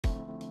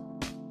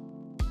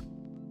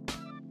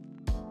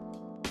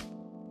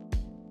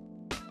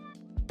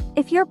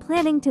If you're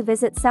planning to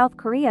visit South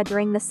Korea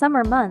during the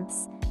summer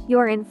months,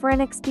 you're in for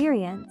an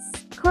experience.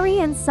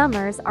 Korean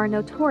summers are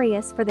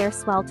notorious for their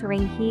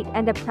sweltering heat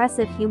and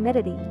oppressive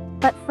humidity.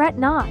 But fret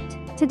not.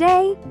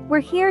 Today, we're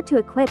here to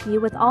equip you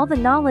with all the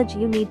knowledge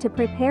you need to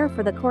prepare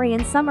for the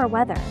Korean summer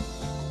weather.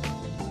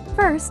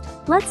 First,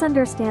 let's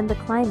understand the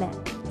climate.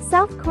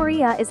 South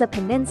Korea is a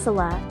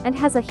peninsula and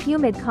has a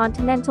humid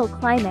continental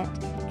climate,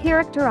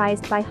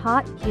 characterized by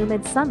hot,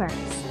 humid summers.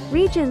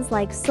 Regions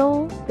like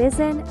Seoul,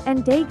 Busan,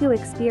 and Daegu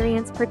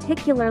experience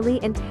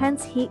particularly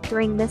intense heat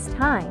during this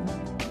time.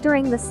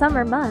 During the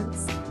summer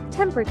months,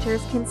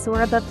 temperatures can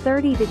soar above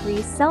 30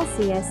 degrees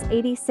Celsius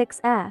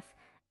 (86 F),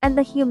 and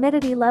the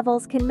humidity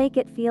levels can make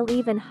it feel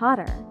even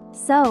hotter.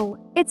 So,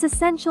 it's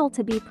essential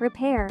to be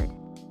prepared.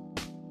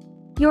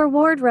 Your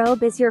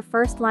wardrobe is your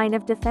first line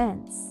of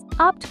defense.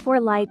 Opt for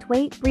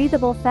lightweight,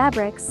 breathable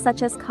fabrics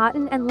such as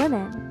cotton and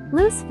linen.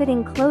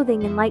 Loose-fitting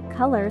clothing in light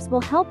colors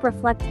will help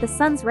reflect the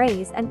sun's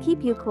rays and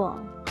keep you cool.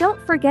 Don't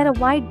forget a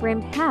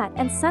wide-brimmed hat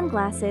and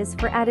sunglasses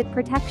for added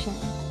protection.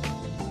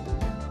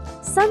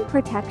 Sun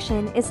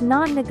protection is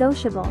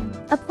non-negotiable.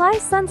 Apply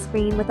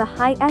sunscreen with a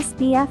high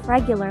SPF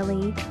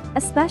regularly,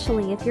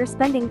 especially if you're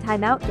spending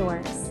time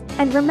outdoors.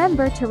 And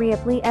remember to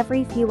reapply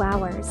every few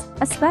hours,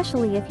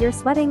 especially if you're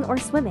sweating or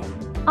swimming.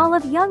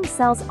 Olive Young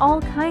sells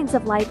all kinds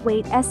of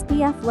lightweight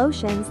SPF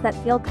lotions that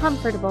feel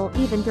comfortable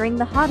even during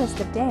the hottest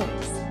of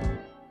days.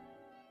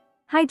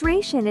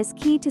 Hydration is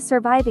key to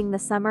surviving the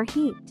summer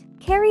heat.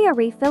 Carry a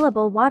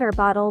refillable water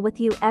bottle with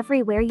you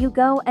everywhere you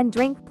go and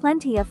drink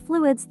plenty of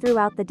fluids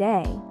throughout the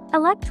day.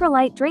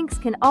 Electrolyte drinks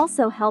can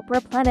also help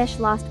replenish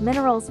lost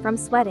minerals from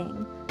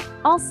sweating.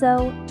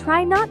 Also,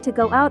 try not to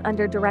go out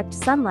under direct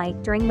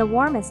sunlight during the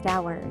warmest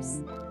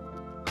hours.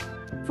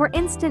 For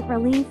instant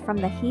relief from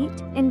the heat,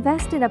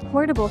 invest in a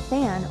portable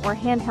fan or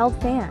handheld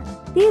fan.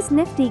 These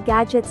nifty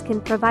gadgets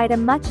can provide a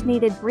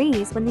much-needed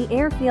breeze when the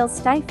air feels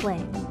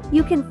stifling.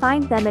 You can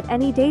find them at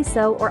any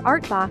Daiso or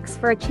Artbox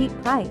for a cheap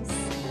price.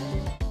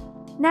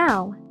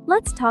 Now,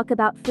 let's talk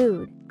about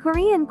food.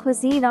 Korean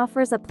cuisine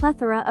offers a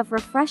plethora of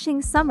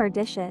refreshing summer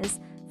dishes,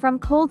 from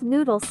cold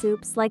noodle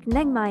soups like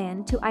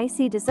naengmyeon to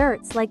icy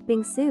desserts like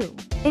bingsu.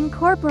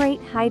 Incorporate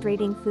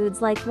hydrating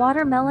foods like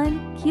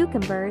watermelon,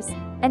 cucumbers,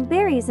 and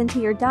berries into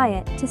your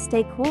diet to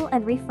stay cool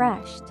and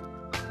refreshed.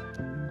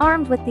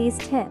 Armed with these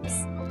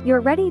tips,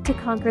 you're ready to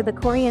conquer the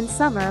Korean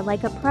summer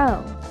like a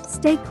pro.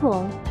 Stay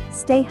cool,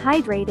 stay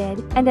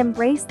hydrated, and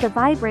embrace the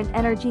vibrant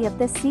energy of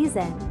this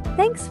season.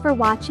 Thanks for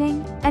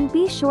watching, and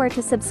be sure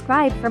to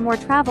subscribe for more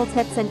travel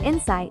tips and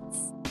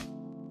insights.